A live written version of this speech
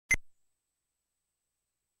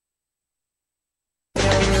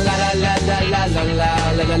la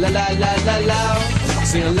la la la la la la la la.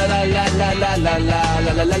 Sing la la la la la la la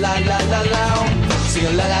la la la la la la.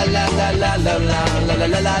 Sing la la la la la la la la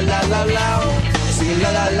la la la la la. Sing la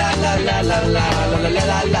la la la la la la la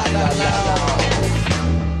la la la la.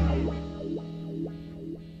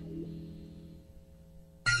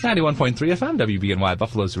 91.3 FM, WBNY,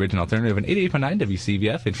 Buffalo's original alternative, and 88.9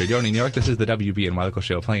 WCBF in Fredonia, New York. This is the WBNY Local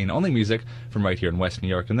Show, playing only music from right here in West New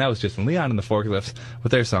York. And that was just Leon and the Forklifts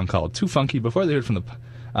with their song called Too Funky. Before they heard from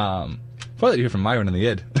Myron and the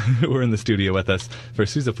Id, who were in the studio with us for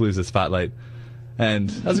Suzapalooza Spotlight.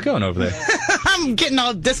 And how's it going over there? I'm getting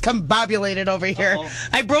all discombobulated over here.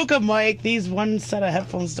 I broke a mic. These one set of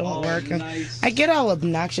headphones don't work. Nice. I get all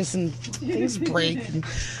obnoxious and things break.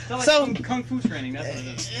 So kung fu training, that's what it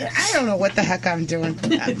is. I don't know what the heck I'm doing.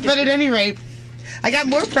 But at any rate, I got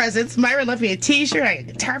more presents. Myra left me a t-shirt. I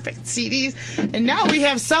got guitar picks, CDs. And now we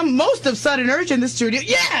have most of Sudden Urge in the studio.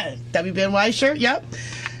 Yeah! WBNY shirt, yep.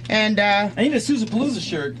 And I need a Suzapalooza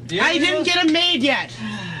shirt. I didn't get them made yet.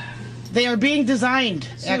 They are being designed,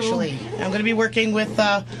 actually. I'm going to be working with,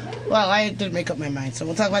 well, I didn't make up my mind, so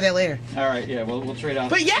we'll talk about that later. All right, yeah, we'll trade off.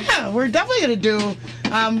 But yeah, we're definitely going to do,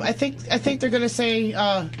 I think they're going to say,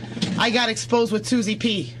 I got exposed with Susie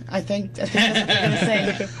P. I think that's what they're going to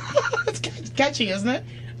say. It's catchy, isn't it?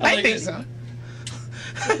 I think so.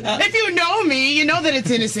 If you know me, you know that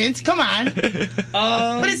it's innocent. Come on.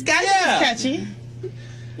 But it's catchy.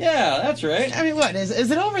 Yeah, that's right. I mean, what?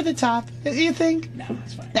 Is it over the top, you think? No,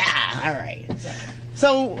 it's fine. Ah, all right.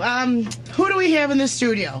 So, who do we have in the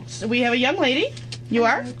studio? So we have a young lady. You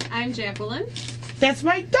are? I'm Jacqueline. That's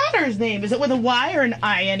my daughter's name. Is it with a Y or an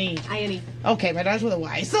I-N-E? I-N-E. Okay, my daughter's with a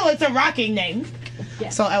Y. So it's a rocking name.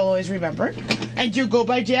 Yes. So I will always remember. And do you go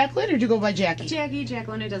by Jacqueline or do you go by Jackie? Jackie,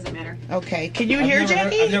 Jacqueline, it doesn't matter. Okay. Can you hear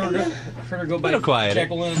Jackie? I've never heard her go by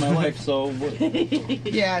Jacqueline in my life, so...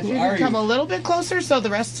 Yeah, if you can come a little bit closer so the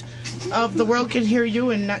rest of the world can hear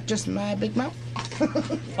you and not just my big mouth.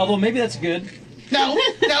 Although maybe that's good. No,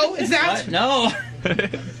 it's not. No. In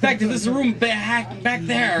fact, if this room back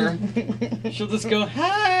there, she'll just go,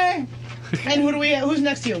 hi. And who do we have? Who's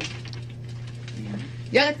next to you?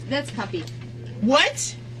 Yeah, that's Puppy.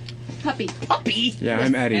 What? Puppy. Puppy? Yeah,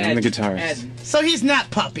 I'm Eddie. I'm the guitarist. So he's not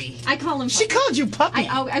Puppy. I call him Puppy. She called you Puppy.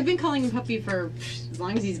 I've been calling him Puppy for as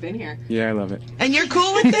long as he's been here. Yeah, I love it. And you're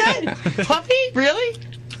cool with that? Puppy? Really?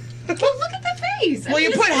 Well, look at the face. Well,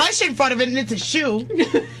 you put hush in front of it and it's a shoe.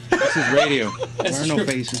 This is radio. There are no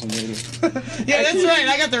faces on radio. Yeah, that's right.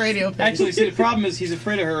 I got the radio face. Actually, see, the problem is he's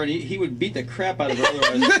afraid of her, and he would beat the crap out of her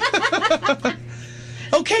otherwise.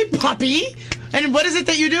 Okay, Puppy. And what is it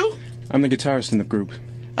that you do? I'm the guitarist in the group.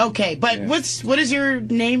 Okay, but Yeah. what is your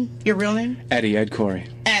name? Your real name? Eddie, Ed Corey.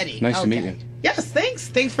 Eddie. Nice to meet you. Yes, thanks.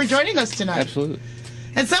 Thanks for joining us tonight. Absolutely.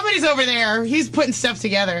 And somebody's over there. He's putting stuff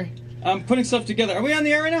together. I'm putting stuff together. Are we on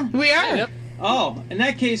the air right now? We are. Yep. Oh, in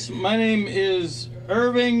that case, my name is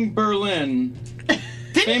Irving Berlin.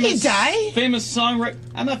 Didn't he die? Famous songwriter.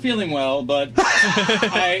 I'm not feeling well, but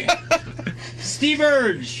Steve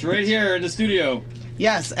Urge, right here in the studio.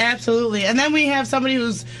 Yes, absolutely. And then we have somebody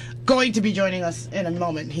who's going to be joining us in a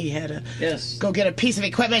moment. He had to go get a piece of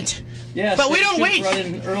equipment. Yes, but we don't wait. Brought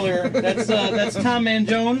in earlier. That's Tom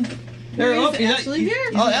Mangione. He's actually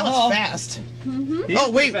here. Oh, that was fast. Mm-hmm.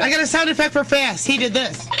 Oh, wait, I got a sound effect for fast. He did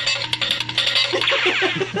this.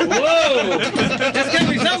 Whoa! That's kind of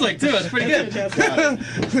what he sounds like, too. That's pretty good.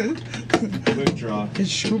 Good draw.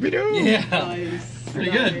 Scooby-Doo. Yeah. Nice.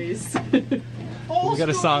 Pretty nice. good. We got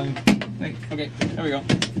a song. Okay, there we go.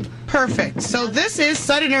 Perfect. So this is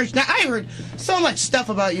Sudden Urge. Now, I heard so much stuff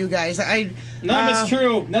about you guys. None of it's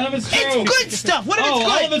true. None of it's true. It's good stuff. What if it's good?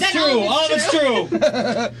 All of it's true. All of it's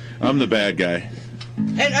true. I'm the bad guy.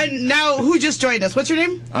 And now, who just joined us? What's your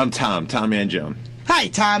name? I'm Tom Mangione. Hi,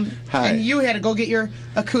 Tom. Hi. And you had to go get your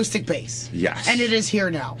acoustic bass. Yes. And it is here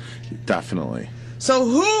now. Definitely. So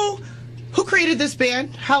who created this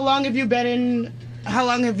band? How long have you been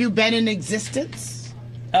in existence?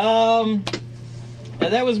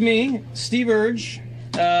 That was me, Steve Urge,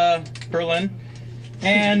 Berlin,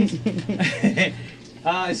 and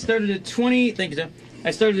I started at 20. Thank you, Tom.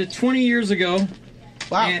 I started at 20 years ago.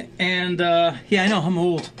 Wow. And yeah, I know I'm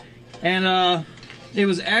old. And it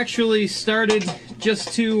was actually started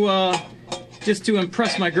just to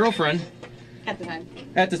impress my girlfriend. At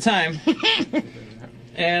the time.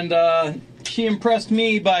 And she impressed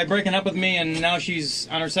me by breaking up with me, and now she's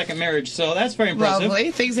on her second marriage. So that's very impressive.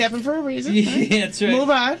 Lovely. Things happen for a reason. Yeah, that's right. Move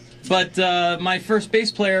on. But my first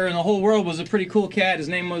bass player in the whole world was a pretty cool cat. His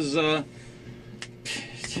name was...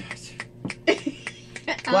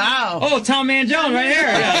 Wow. Oh, Tom and Joan right here.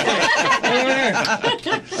 Yeah. Right over there.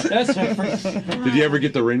 That's right. Did you ever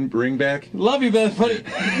get the ring back? Love you, Beth. But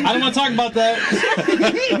I don't want to talk about that.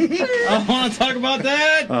 I don't want to talk about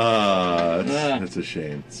that. That's a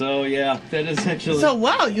shame. So yeah, that is actually. So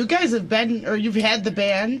wow, you guys have been, or you've had the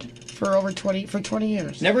band for over 20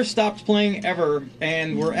 years. Never stopped playing ever,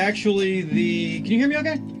 and we're actually the. Can you hear me?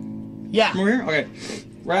 Okay. Yeah. From over here. Okay.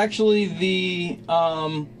 We're actually the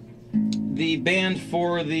band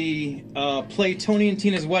for the play Tony and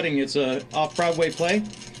Tina's Wedding. It's a off-Broadway play,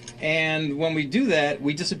 and when we do that,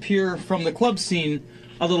 we disappear from the club scene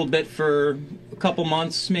a little bit for a couple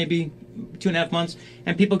months, maybe 2.5 months,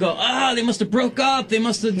 and people go, they must have broke up, they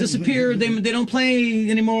must have disappeared, they don't play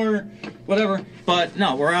anymore, whatever. But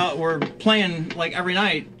no, we're playing like every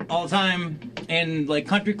night, all the time, in like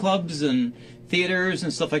country clubs and theaters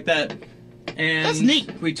and stuff like that. And that's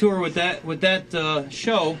neat. We tour with that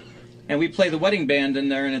show, and we play the wedding band in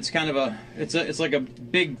there, and it's kind of it's like a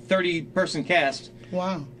big 30-person cast.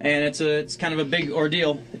 Wow. And it's kind of a big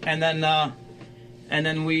ordeal. And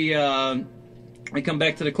then we come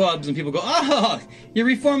back to the clubs, and people go, "Oh, you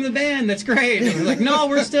reformed the band. That's great." And we're like, "No,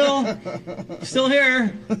 we're still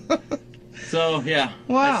here." So yeah.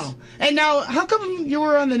 Wow. And now, how come you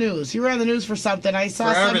were on the news? You were on the news for something. I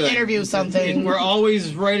saw some interview, something. We're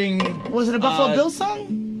always writing. Was it a Buffalo Bills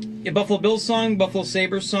song? A Buffalo Bills song, Buffalo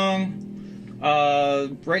Sabres song.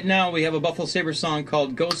 Right now, we have a Buffalo Sabres song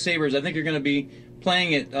called "Go Sabres." I think you're going to be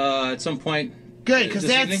playing it at some point. Good, because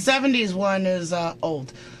that 70s one is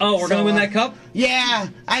old. Oh, we're going to win that cup? Yeah.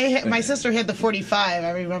 My sister had the 45. I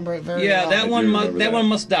remember it very well. Yeah, that one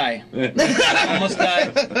must die. That one must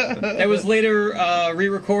die. It was later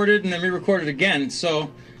re-recorded and then re-recorded again, so...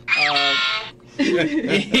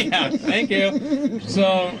 yeah, thank you.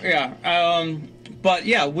 So, yeah. But,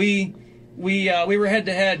 yeah, we were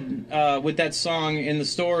head-to-head with that song in the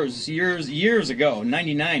stores years ago,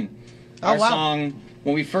 99. Our song...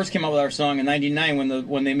 When we first came out with our song in '99,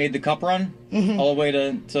 when they made the cup run all the way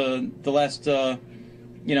to the last the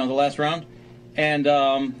last round, and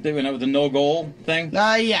they went out with the no goal thing.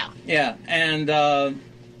 Yeah, and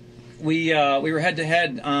we were head to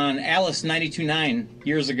head on Alice 92.9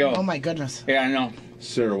 years ago. Oh my goodness! Yeah, I know.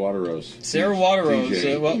 Sarah Waterrose. Sarah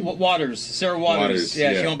Waterrose. Waters. Sarah Waters.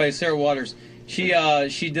 Yeah, she went by Sarah Waters. She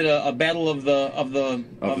did a battle of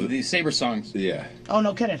the Sabre songs. Yeah. Oh,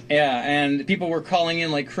 no kidding. Yeah, and people were calling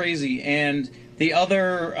in like crazy, and the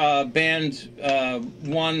other band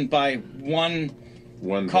won by one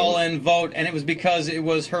call-in vote, and it was because it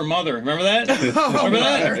was her mother. Remember that? Remember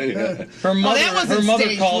that? Her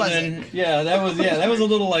mother called in. Yeah, that was a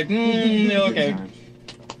little like okay.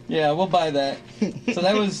 Yeah, we'll buy that. So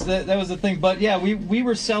that was the thing. But yeah, we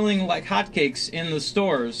were selling like hotcakes in the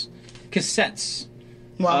stores. Cassettes.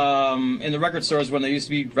 Wow. In the record stores when there used to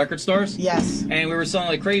be record stores. Yes. And we were selling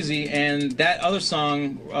like crazy, and that other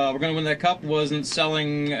song, We're Gonna Win That Cup, wasn't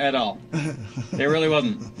selling at all. It really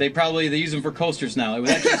wasn't. They use them for coasters now. It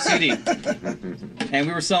was actually a CD. And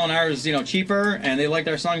we were selling ours, cheaper, and they liked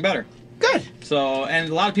our song better. Good. So, and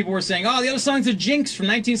a lot of people were saying, "Oh, the other song's a jinx from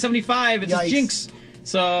 1975. It's a jinx."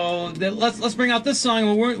 So let's bring out this song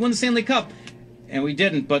and we'll win the Stanley Cup. And we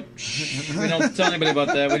didn't, but we don't tell anybody about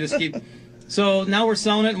that. We just keep... So now we're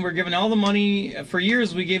selling it, and we're giving all the money. For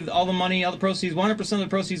years, we gave all the money, all the proceeds. 100% of the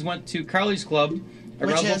proceeds went to Carly's Club at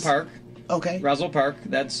Roswell Park. Okay. Roswell Park.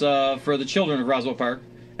 That's for the children of Roswell Park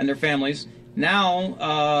and their families.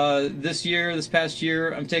 Now, this past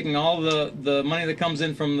year, I'm taking all the money that comes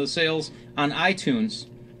in from the sales on iTunes.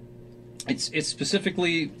 It's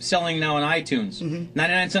specifically selling now on iTunes.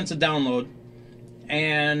 99 cents a download.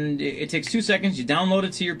 And it takes 2 seconds. You download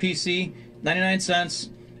it to your PC, 99 cents,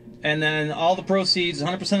 and then all the proceeds,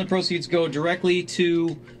 100% of the proceeds, go directly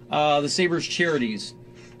to the Sabres charities,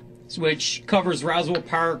 which covers Roswell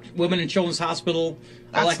Park, Women and Children's Hospital,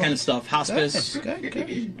 all that kind of stuff, hospice,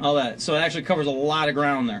 good. all that. So it actually covers a lot of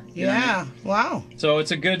ground there. Yeah, wow. So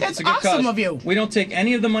it's a good, That's it's a good awesome cause. of you. We don't take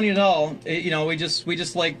any of the money at all. We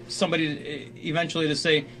just like somebody eventually to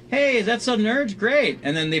say, "Hey, is that Sudden Urge? Great!"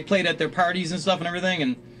 And then they play it at their parties and stuff and everything,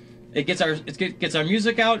 and it gets our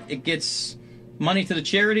music out. It gets money to the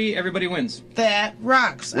charity. Everybody wins. That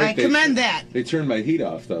rocks. I commend that. They turned my heat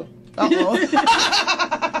off though.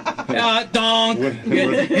 Donk.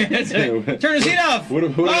 Turn his heat off. What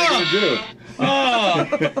am I gonna do? Oh,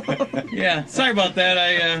 yeah. Sorry about that.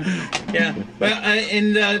 Yeah. But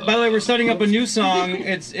and by the way, we're starting up a new song.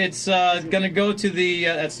 It's gonna go to the.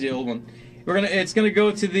 That's the old one. It's gonna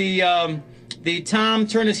go to the Tom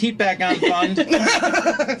Turn His Heat Back On fund.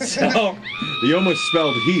 So you almost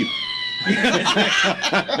spelled heat.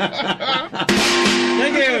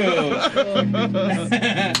 Thank you.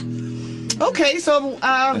 Okay, so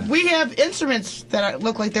we have instruments that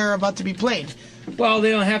look like they're about to be played. Well, they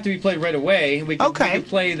don't have to be played right away. We can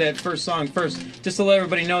play that first song first, just to let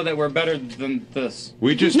everybody know that we're better than this.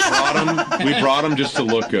 We just brought them. We brought them just to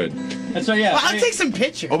look good. That's right, yeah. Well, I'll take some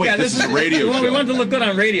pictures. Oh, wait, Yeah, this is a radio well, show. we wanted to look good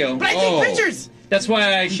on radio. But I take pictures. That's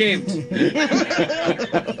why I shaved.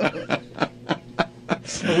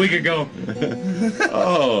 A week ago.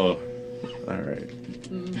 Oh. All right.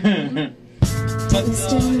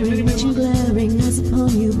 Staring at you, glaring eyes upon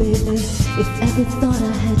you, baby. If every thought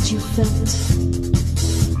I had you felt,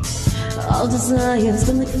 all desires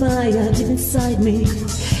burn like fire deep inside me,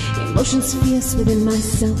 emotions fierce within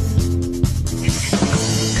myself.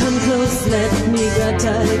 Come close, let me grab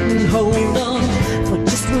tight and hold on. For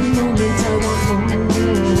just one moment I won't hold.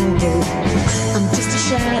 I'm just a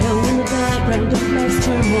shadow in the background of life's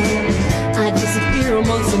turmoil. I disappear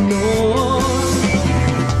amongst the noise.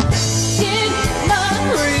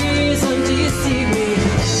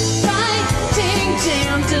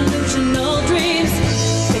 Delusional dreams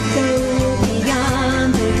that go beyond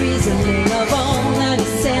the reasoning of all that is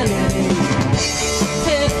sanity.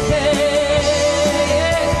 Hey, hey,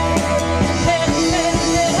 hey, hey,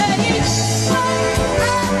 hey. I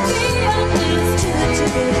feel things to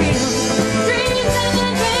be real. Dreams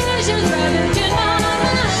and visions ravaged in my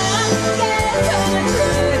mind. Get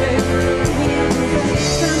penetrated to be away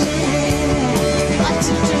from me. What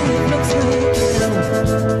to do looks good.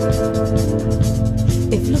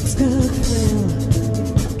 It looks good, well.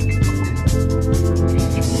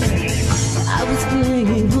 I was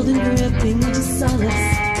clinging, holding, gripping into solace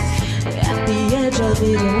at the edge of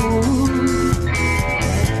it all.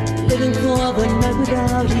 Living for the night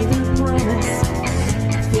without even promise.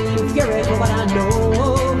 Feeling fury for what I know.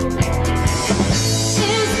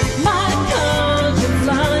 Is my conscience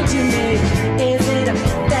lying to me? Is it a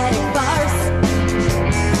pathetic farce?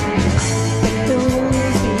 It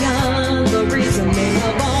goes beyond the reasoning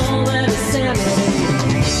of all that is sanity.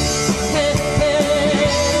 Hey, hey, hey,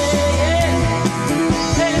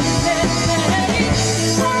 hey, hey, hey.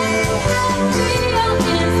 Real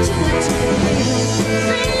intuitively.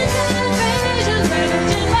 Dreams and visions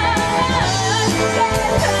ravaged in my mind.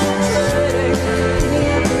 Get penetrating to the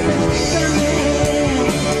everything for me.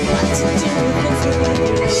 What to do looks good.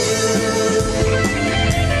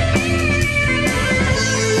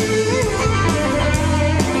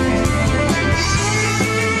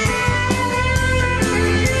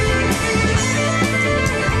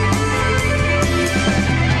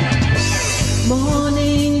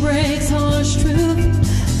 Morning breaks, harsh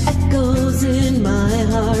truth echoes in my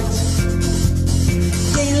heart.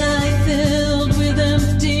 Daylight filled with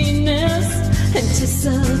emptiness,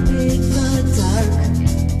 anticipate the dark.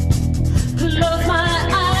 Close my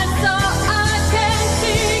eyes so I can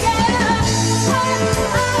see it. I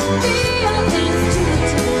feel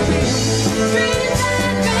intuitively. Dreams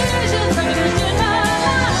and visions ravaged in my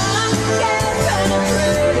mind. Get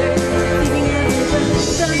penetrated, leaving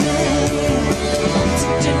everything to me.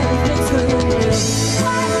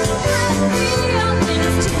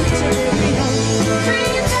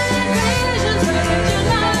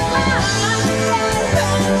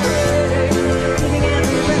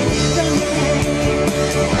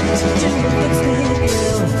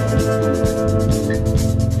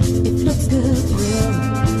 It looks good, real.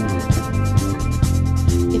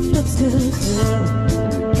 It looks good, real.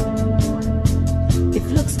 It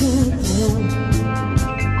looks good, real.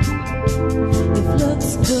 It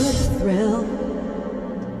looks good, thrill.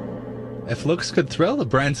 If Looks Could Thrill, a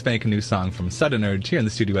brand spanking new song from Sudden Urge here in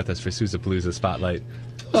the studio with us for Suzapalooza Spotlight.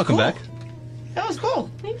 Welcome Cool. back. That was cool.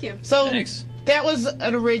 Thank you. So Thanks. that was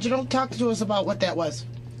an original. Talk to us about what that was.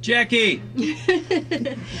 Jackie!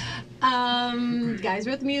 Guys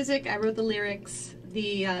wrote the music, I wrote the lyrics.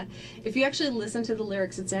 If you actually listen to the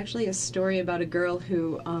lyrics, it's actually a story about a girl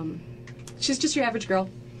who, she's just your average girl.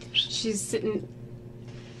 She's sitting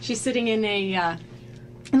in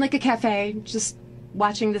in like a cafe, just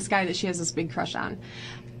watching this guy that she has this big crush on.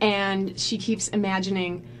 And she keeps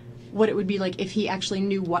imagining what it would be like if he actually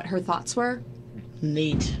knew what her thoughts were.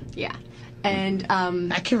 Neat. Yeah. And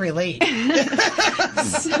I can relate.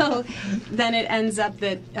 so then it ends up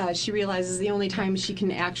that she realizes the only time she can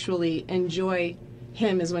actually enjoy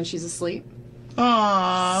him is when she's asleep.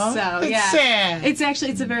 Aww. So it's yeah, sad.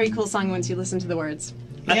 it's a very cool song once you listen to the words.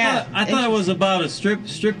 I thought it was about a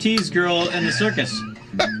striptease girl in the circus.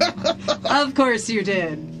 Of course you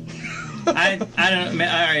did. I don't all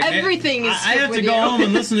right, Everything is I have to with go you. home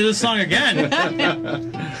and listen to this song again.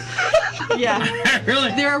 Yeah.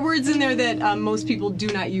 Really? There are words in there that most people do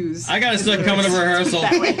not use. I gotta start coming to rehearsal.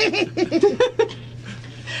 That way.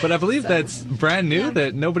 But I believe that's brand new.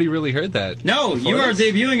 That nobody really heard that. No, before you are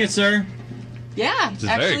this. debuting it, sir. Yeah, is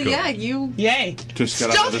very actually, cool. yeah, you. Yay. Just got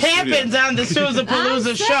out Stuff of the studio. happens on the Suzapalooza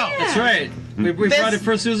I'm show. saying. That's right. We This- brought it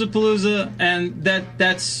for Suzapalooza, and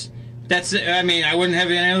that's it. I mean, I wouldn't have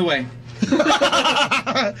it any other way.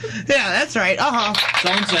 Yeah, that's right. That's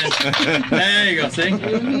all I'm saying. There you go.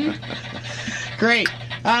 See? Great.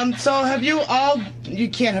 So have you all? You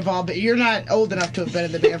can't have all, but you're not old enough to have been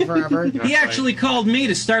in the band forever. He actually called me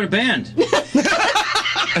to start a band.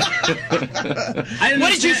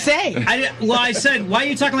 What did you say? I said, why are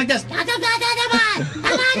you talking like this?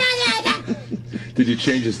 Did you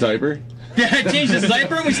change his diaper? Yeah, I changed his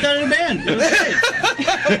diaper and we started a band. It was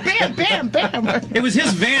great. Bam, bam, bam. It was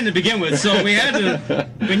his van to begin with, so we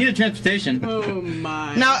needed transportation. Oh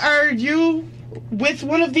my. Now, are you with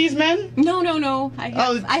one of these men? No. I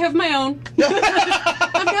have my own.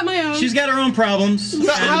 I've got my own. She's got her own problems. So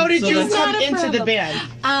how did you that's- come not a into the problem. band?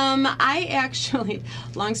 I actually,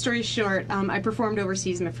 long story short, I performed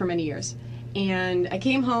overseas for many years, and I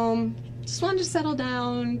came home, just wanted to settle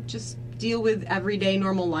down, just deal with everyday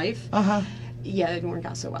normal life. Yeah, it didn't work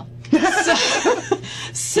out so well.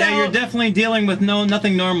 So Yeah, you're definitely dealing with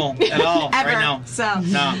nothing normal at all ever. right now. So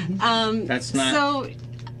No, that's not. So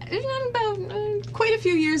about quite a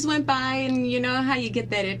few years went by, and you know how you get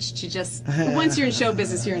that itch to just once you're in show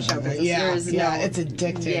business, you're in show business. There's it's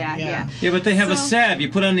addicting. Yeah. Yeah, but they have a So- salve. You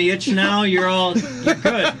put on the itch now, you're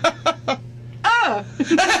good.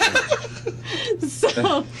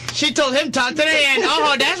 So She told him, talk to the hand.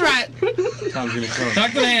 Oh, that's right. Tom's gonna come.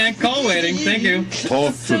 Talk to the hand. Call waiting. Thank you.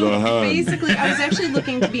 Talk to the hand. basically, I was actually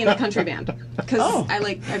looking to be in a country band because I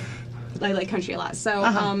like country a lot. So,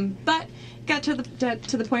 but got to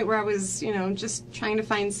the point where I was, just trying to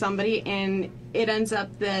find somebody, and it ends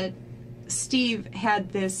up that Steve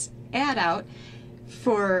had this ad out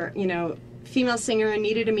for female singer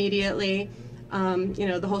needed immediately,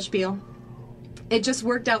 the whole spiel. It just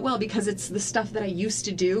worked out well because it's the stuff that I used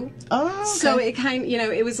to do. Oh, okay. So it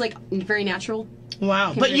it was like very natural.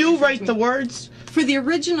 Wow. But you write the words? For the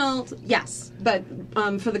original, yes, but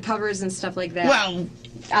for the covers and stuff like that. Well,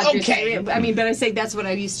 obviously, okay. I mean, but I say that's what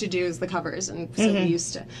I used to do is the covers, and so we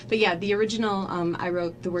used to. But yeah, the original, I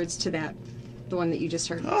wrote the words to that, the one that you just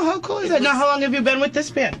heard. Oh, how cool is that? Now, how long have you been with this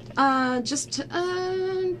band? Just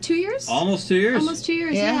 2 years. Almost 2 years. Almost 2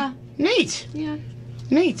 years. Yeah. Neat. Yeah.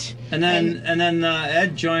 Neat. And then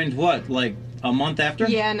Ed joined what, like a month after?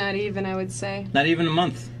 Yeah, not even, I would say. Not even a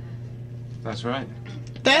month. That's right.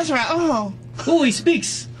 That's right. Oh. Oh, he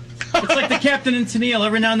speaks. It's like the captain in Tennille.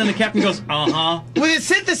 Every now and then the captain goes, uh-huh. With his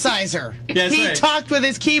synthesizer. Yeah, that's He right. talked with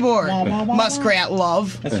his keyboard. Muskrat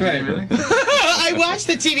love. That's right. I watched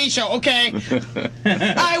the TV show, okay?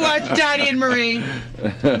 I watched Donnie and Marie.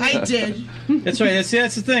 I did. That's right.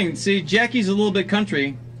 That's the thing. See, Jackie's a little bit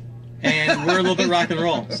country, and we're a little bit rock and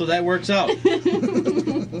roll, so that works out.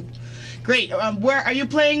 Great. Where are you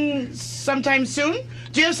playing sometime soon?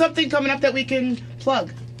 Do you have something coming up that we can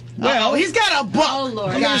plug? Well, he's got a book. Oh,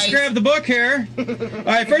 Lord. I'm going to just grab the book here. All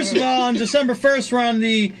right, first of all, on December 1st, we're on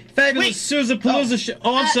the fabulous Suzapalooza show.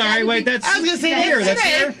 Oh, I'm sorry. Wait, that's I was gonna say here. that's That's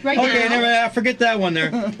there. here. Right Okay, now. never. I forget that one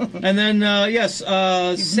there. And then yes,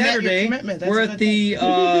 Saturday commitment. That's we're a at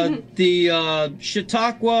good the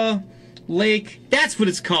Chautauqua Lake. That's what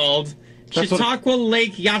it's called. That's what- Chautauqua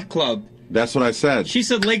Lake Yacht Club. That's what I said. She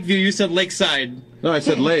said Lakeview. You said Lakeside. No, I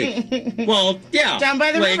said lake. Well, yeah. Down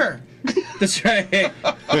by the Lake. river. That's right.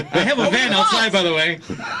 I have a van outside, by the way.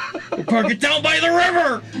 We're parking down by the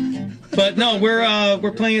river. But no,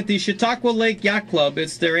 we're playing at the Chautauqua Lake Yacht Club.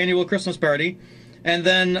 It's their annual Christmas party, and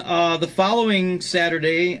then the following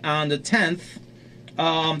Saturday on the 10th,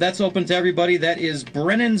 that's open to everybody. That is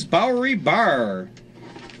Brennan's Bowery Bar.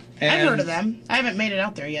 I've heard of them. I haven't made it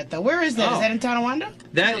out there yet, though. Where is that? Oh. Is that in Tonawanda?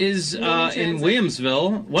 That is in Transit.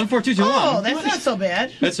 Williamsville, 14221. Oh, that's not so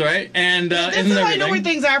bad. That's right. And This isn't is how I everything? know where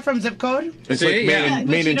things are from zip code. It's See, like yeah. main,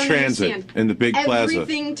 But main you and don't transit understand. in the big plaza.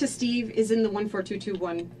 Everything to Steve is in the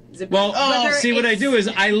 14221 zip code. Well, Whether see what I it's- do is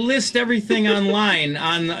I list everything online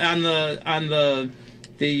on the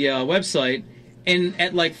website, and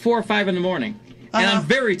at like 4 or 5 in the morning, and I'm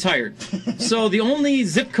very tired. So the only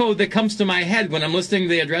zip code that comes to my head when I'm listing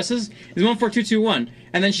the addresses is 14221,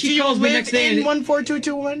 and then Do she you calls me live next day. in And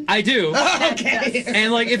 14221? I do. Okay.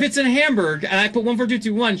 And like if it's in Hamburg and I put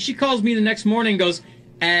 14221, she calls me the next morning and goes,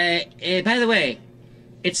 by the way,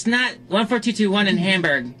 it's not 14221 in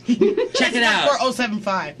Hamburg. Check it out.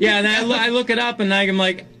 4075. Yeah, and I look it up and I'm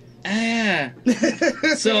like,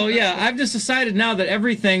 So yeah, I've just decided now that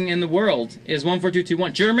everything in the world is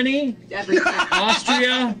 14221. Germany, Everything.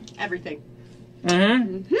 Austria, Everything.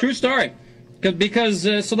 true story. Because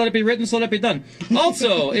so let it be written, so let it be done.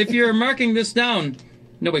 Also, if you're marking this down,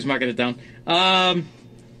 nobody's marking it down.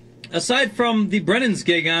 Aside from the Brennan's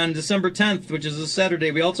gig on December 10th, which is a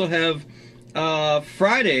Saturday, we also have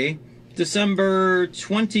Friday, December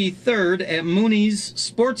 23rd at Mooney's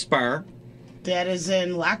Sports Bar. That is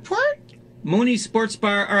in Lockport? Mooney's Sports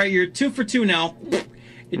Bar. All right, you're 2 for 2 now.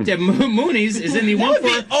 Mooney's is in the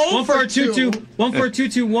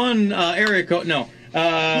 14221 area code. No.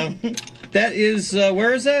 That is,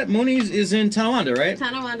 where is that? Mooney's is in Tonawanda, right?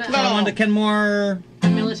 Tonawanda. Tonawanda, Kenmore.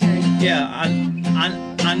 Military. Yeah,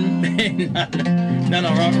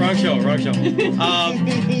 no, wrong show.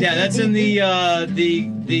 Yeah, that's in the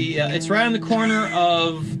it's right on the corner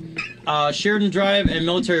of Sheridan Drive and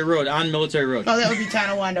Military Road, on Military Road. Oh, that would be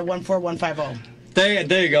Tonawanda 14150.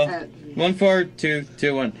 There you go.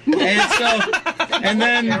 14221. And so, and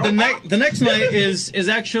then the next night is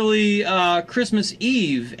actually Christmas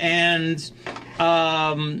Eve, and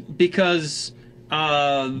because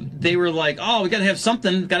they were like, oh, we gotta have some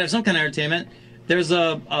kind of entertainment. There's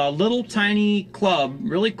a little tiny club,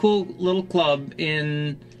 really cool little club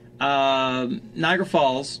in Niagara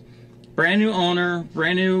Falls. Brand new owner,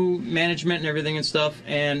 brand new management and everything and stuff.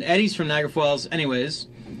 And Eddie's from Niagara Falls, anyways.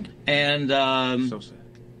 And So sad.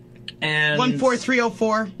 And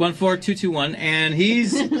 14304. 14221, and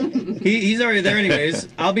he's already there anyways.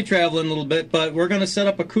 I'll be traveling a little bit, but we're gonna set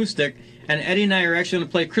up Acoustic, and Eddie and I are actually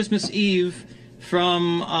gonna play Christmas Eve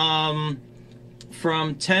from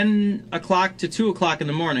 10 o'clock to 2 o'clock in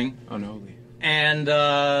the morning. Unholy. And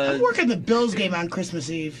I'm working the Bills game on Christmas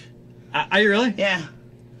Eve. Are you really? Yeah.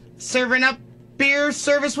 Serving up beer,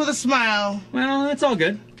 service with a smile. Well, that's all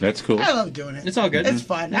good. That's cool. I love doing it. It's all good. It's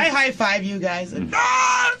fun. I high five you guys.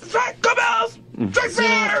 Strike, come out! Strike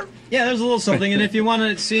beer! Yeah, there's a little something, and if you want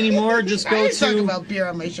to see any more, just I go always talk to. about beer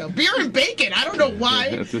on my show. Beer and bacon. I don't know why.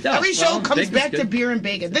 Every show well, comes bacon's back to good. beer and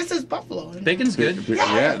bacon. This is Buffalo. Bacon's good.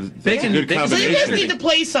 Yeah, Bacon- good bacon- So you combination. guys need to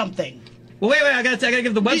play something. Well, wait, I gotta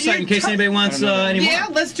give the website in case anybody wants any more. Yeah,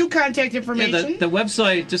 let's do contact information. Yeah, the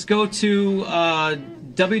website, just go to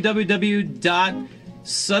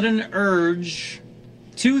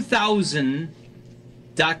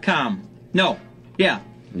www.suddenurge2000.com. No, yeah.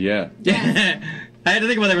 Yeah. I had to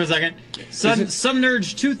think about that for a second.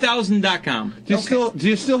 Suddenurge2000.com. Do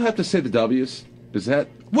you still have to say the W's? Is that?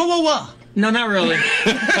 Whoa. No, not really.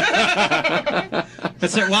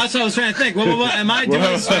 That's what I was trying to think. Whoa, am I doing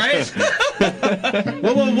this right?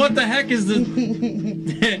 Whoa, what the heck is the?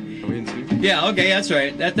 Yeah, okay, that's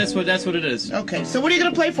right. That's what it is. Okay, so what are you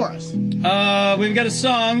gonna play for us? We've got a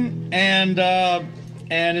song, and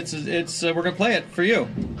it's we're gonna play it for you.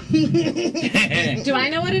 Do I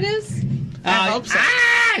know what it is? I hope so.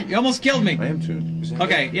 You almost killed me. I am tuned.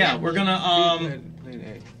 Okay, yeah, we're gonna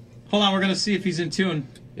hold on. We're gonna see if he's in tune.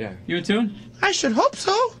 Yeah. You in tune? I should hope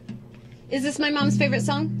so. Is this my mom's favorite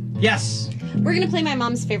song? Yes. We're gonna play my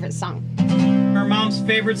mom's favorite song. Her mom's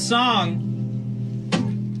favorite song.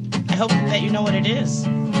 I hope that you know what it is.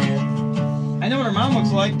 I know what her mom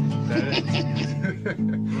looks like.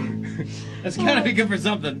 That's gotta be good for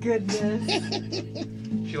something. Goodness.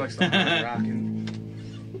 She likes the rock and.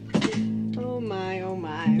 Oh my.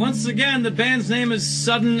 Once again, the band's name is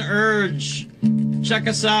Sudden Urge. Check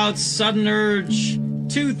us out,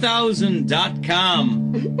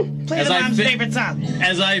 suddenurge2000.com. Play the mom's favorite song.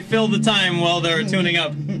 As I fill the time while they're tuning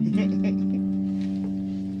up.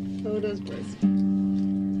 Oh, those boys.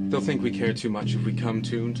 They'll think we care too much if we come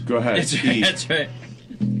tuned. Go ahead. That's right. That's right.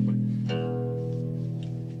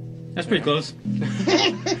 That's pretty close.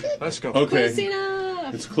 Let's go. Okay. Close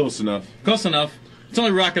enough. It's close enough Close enough. It's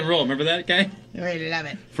only rock and roll. Remember that guy? I love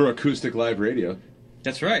it. for acoustic live radio.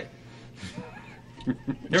 That's right.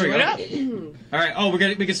 There we go. All right. Oh, we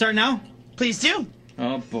can start now? Please do.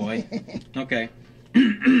 Oh boy. Okay.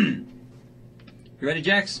 You ready,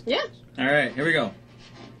 Jax? Yeah. All right. Here we go.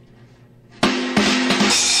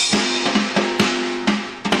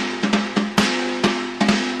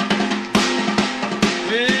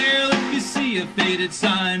 Well, if you see a faded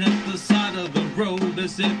sign at the side of the road that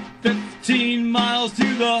said 15 miles to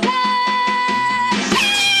the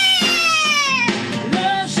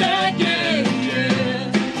Love Shack, yeah.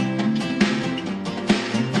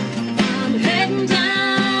 I'm heading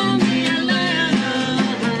down the Atlanta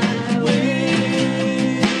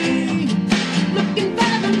highway, looking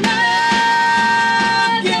for the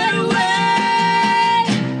love getaway,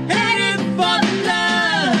 Headed for the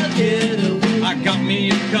love getaway. I got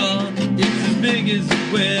me a car, it's as big as a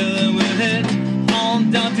well, and we'll head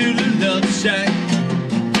on down to the Love Shack.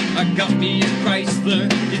 I got me a Chrysler,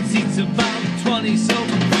 it seats about 20, so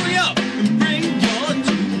hurry up and bring your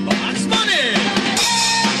jukebox money.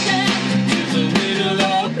 Here's a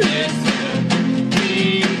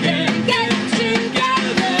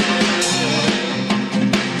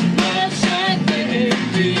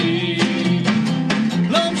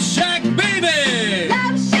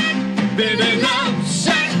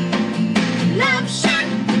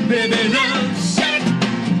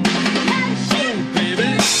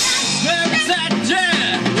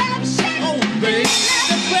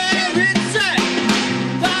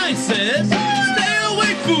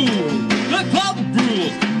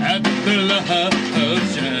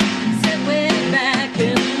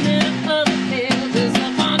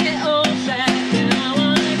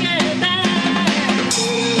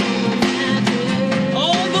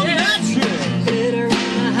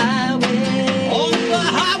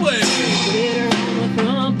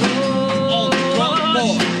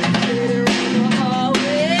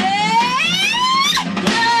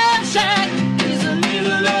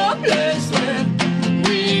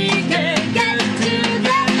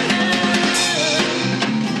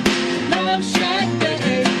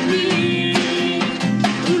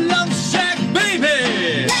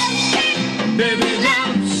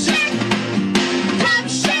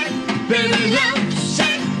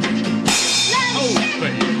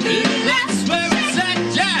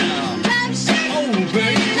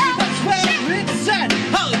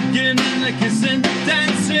a kissing,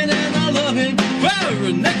 dancing and a loving.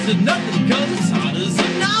 Well, next to nothing, cause it's hot as a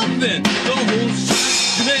nothing. The whole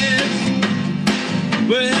shack is,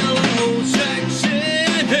 well, the whole shack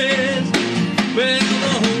shimmies. Well,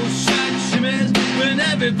 the whole shack shimmies when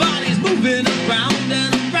everybody's moving around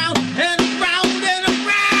and around and around and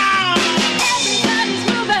around. Everybody's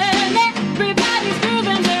moving, everybody's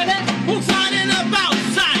grooving, baby. Who's lining up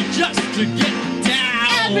outside just to get down?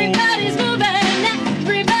 Everybody's moving,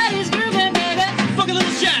 everybody's grooving, baby. Fucking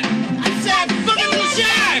little shack. I said fucking little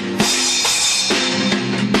shack.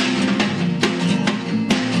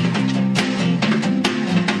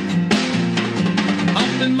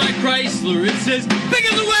 Up in my Chrysler, it says big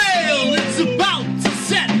as a whale. It's about to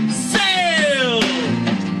set sail.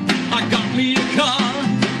 I got me a car.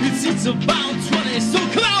 It seats about 20. So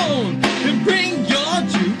come on and bring your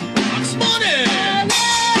jukebox money.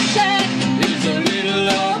 It's a little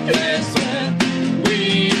old place where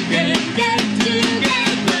we can get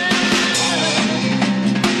together.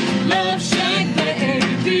 Love Shack,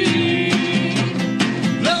 baby.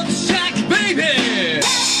 Love Shack, baby.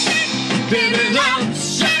 Baby, Love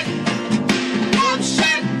Shack. Love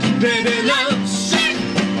Shack, baby, Love Shack.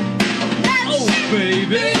 Oh,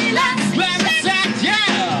 baby, that's where it's at,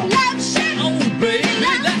 yeah. Love Shack. Oh, baby,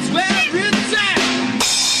 that's where it's at.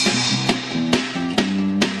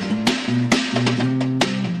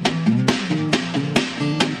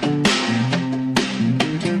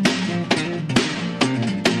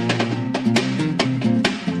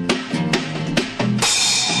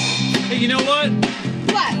 Hey, you know what?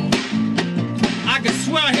 What? I could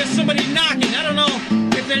swear I hear somebody knocking. I don't know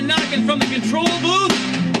if they're knocking from the control booth.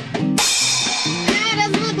 It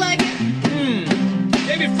doesn't look like it.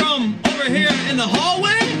 Maybe from over here in the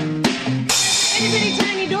hallway? Itty bitty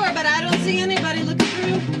tiny door, but I don't see anybody looking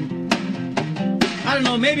through. I don't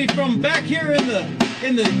know, maybe from back here in the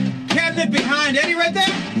cabinet behind Eddie right there?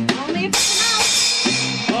 Only if it's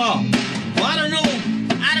an Oh. Well, I don't know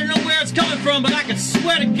where it's coming from, but I can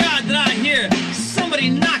swear to God that I hear somebody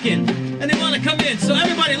knocking and they want to come in. So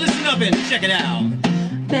everybody listen up and check it out.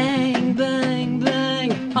 Bang, bang,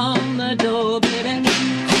 bang on the door, baby.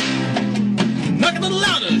 Knock a little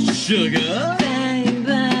louder, sugar. Bang,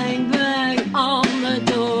 bang, bang on the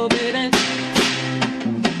door, baby.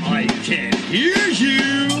 I can't hear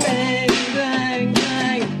you. Bang, bang,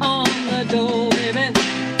 bang on the door, baby.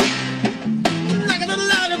 Knock a little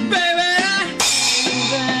louder, baby.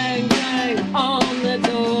 Bang, bang on the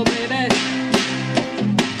door, baby.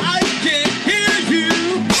 I can't hear you.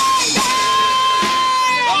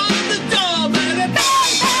 On the door, baby.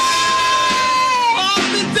 On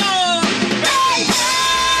the door.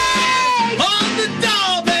 On the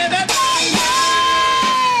door, baby.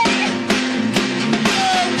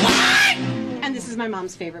 What? And this is my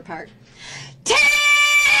mom's favorite part. Tin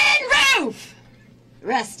roof!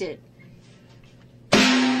 Rested.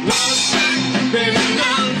 Love Shack, baby,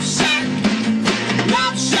 Love Shack.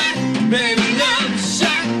 Love Shack, baby, Love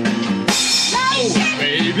Shack. Oh,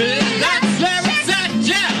 baby, that's where it's at,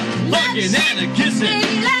 yeah. Hugging and a kissing,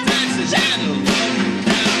 dancing and a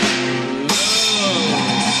love.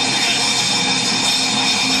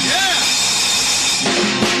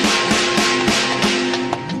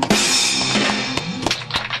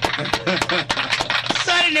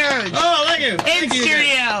 Sunny Nerds. Oh, thank you. In Thank you.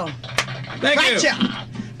 studio. Thank you. Gotcha.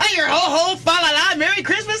 Hey, your ho-ho, fa-la-la, Merry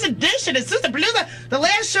Christmas edition of Suzapalooza, the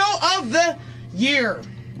last show of the year.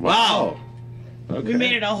 Wow. We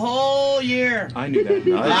made it a whole year. I knew that.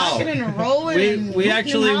 Nice. Rocking and rolling and We hooting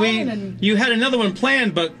actually and hollering and- you had another one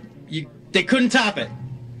planned, but they couldn't top it.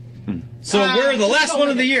 So we're the last one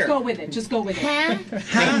of the year. Go with it. Just go with it.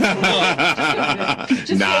 Huh?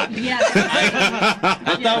 Just Not. Go, yeah.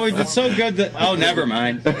 I thought we did so good that. Oh, never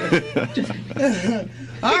mind.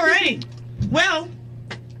 Alrighty. Well,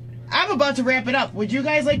 I'm about to wrap it up. Would you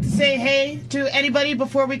guys like to say hey to anybody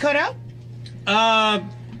before we cut out?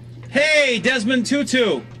 Hey, Desmond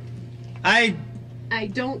Tutu. I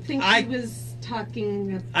don't think I- he was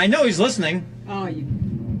talking. I know he's listening. Oh, you.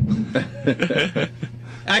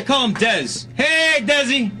 I call him Dez. Hey,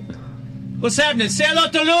 Desi. What's happening? Say hello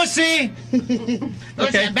to Lucy.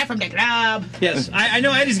 Okay. I'm back from the club. Yes, I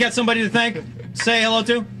know Eddie's got somebody to thank. Say hello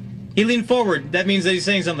to. He leaned forward. That means that he's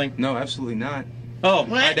saying something. No, absolutely not. Oh,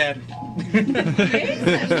 What? hi, Dad.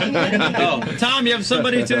 Oh, Tom, you have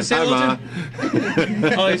somebody to say hello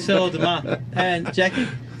to? Oh, you say hello to Ma. And Jackie?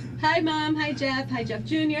 Hi, Mom. Hi, Jeff. Hi, Jeff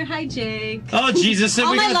Jr. Hi, Jake. Oh, Jesus.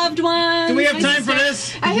 All my loved ones. Do we have my time for sister.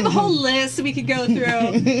 this? I have a whole list we could go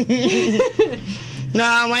through.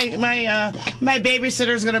 No, my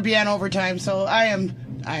babysitter's gonna be on overtime, so I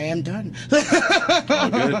am I am done.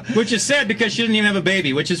 Which is sad because she didn't even have a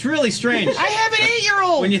baby, which is really strange. I have an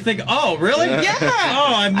 8-year-old. When you think, oh, really? Yeah.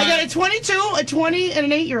 Oh, I got a 22, a 20, and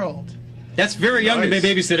an 8-year-old. That's very young to be a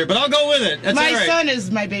babysitter, but I'll go with it. That's my all right. son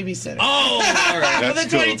is my babysitter. Oh, all right. The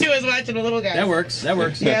 22 is watching the little guy. That works. That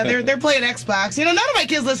works. Yeah, they're playing Xbox. You know, none of my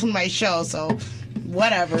kids listen to my show, so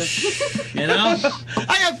whatever. You know?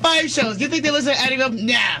 I got 5 shows. Do you think they listen to any of them?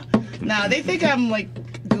 Nah, they think I'm like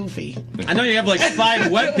goofy. I know you have like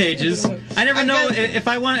 5 web pages. I never know if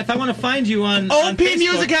I want to find you on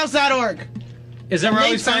opmusichouse.org. Is that where I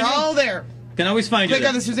always Links are find you? all there. Can always find you. Click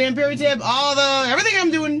on the Suzanne Perry tab. Everything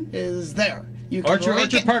I'm doing is there. You can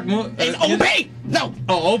Orchard Park. It's OP. No.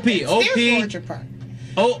 Oh, OP. OP. Orchard Park.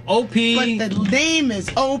 Oh, OP. But the name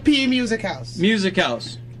is OP Music House. Music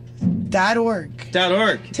House. .org.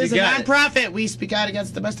 Tis a non-profit. We speak out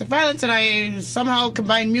against domestic violence, and I somehow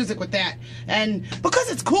combine music with that. And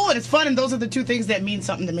because it's cool and it's fun, and those are the 2 things that mean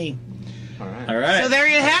something to me. All right. So there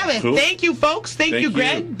you have it. Cool. Thank you, folks. Thank you,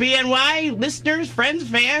 Greg, BNY, listeners, friends,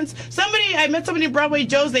 fans. I met somebody in Broadway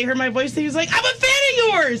Joe's. They heard my voice. He was like, I'm a fan of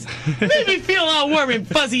yours. Made me feel all warm and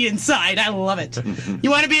fuzzy inside. I love it. You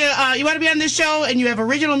want to be on this show and you have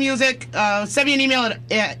original music, send me an email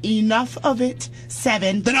at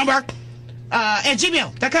enoughoofit7, the number, at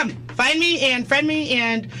gmail.com. Find me and friend me,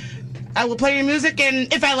 and I will play your music,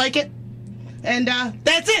 and if I like it. And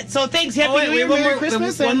that's it. So thanks. Happy New Year, Merry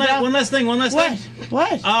Christmas. One last thing. What?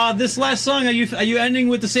 This last song, are you ending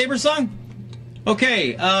with the Sabres song?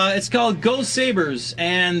 Okay. It's called Go Sabres,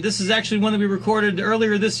 and this is actually one that we recorded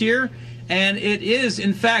earlier this year, and it is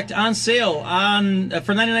in fact on sale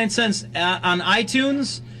for 99 cents on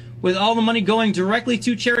iTunes, with all the money going directly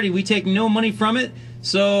to charity. We take no money from it.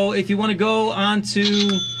 So if you want to go on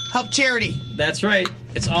to help charity. That's right.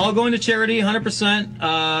 It's all going to charity,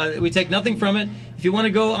 100%. We take nothing from it. If you want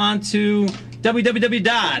to go on to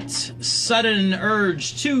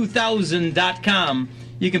www.suddenurge2000.com,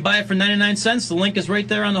 you can buy it for 99 cents. The link is right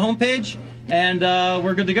there on the homepage, and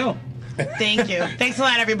we're good to go. Thank you. Thanks a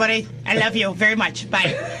lot, everybody. I love you very much.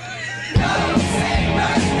 Bye.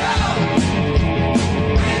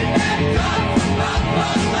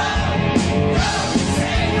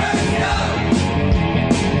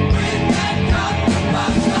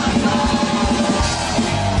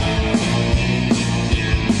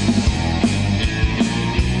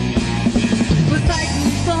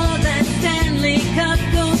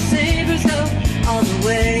 All the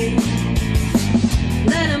way.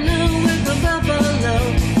 Let them know we're from Buffalo.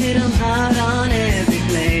 Hit them hard on every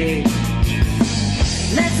play.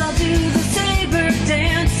 Let's all do the saber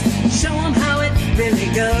dance. Show them how it really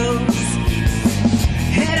goes.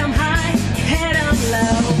 Hit them high, hit them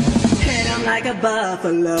low. Hit them like a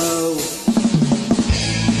buffalo.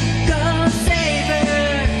 Go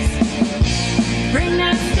Sabres. Bring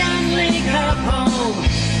that Stanley Cup home.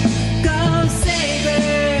 Go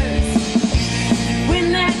Sabres.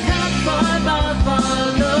 Win that cup for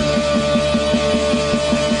Buffalo.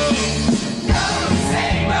 Go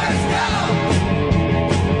Sabres, go!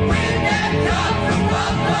 Win that cup for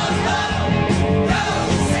Buffalo. Go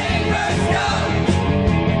Sabres, go!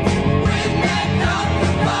 Win that cup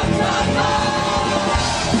for Buffalo.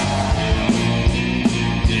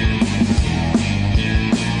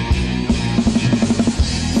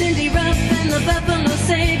 Lindy Ruff and the Buffalo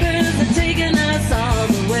Sabres are taking us all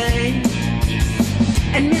the way.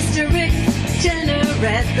 And Mr. Rick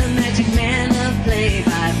Jenneret, the magic man of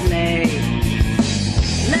play-by-play.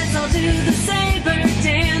 Let's all do the saber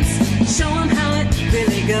dance. Show 'em how it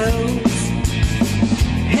really goes.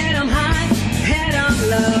 Hit 'em high, hit 'em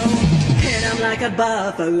low. Hit 'em like a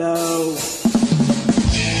buffalo.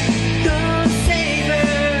 Go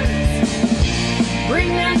Sabres.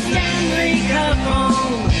 Bring that Stanley Cup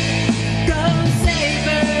home.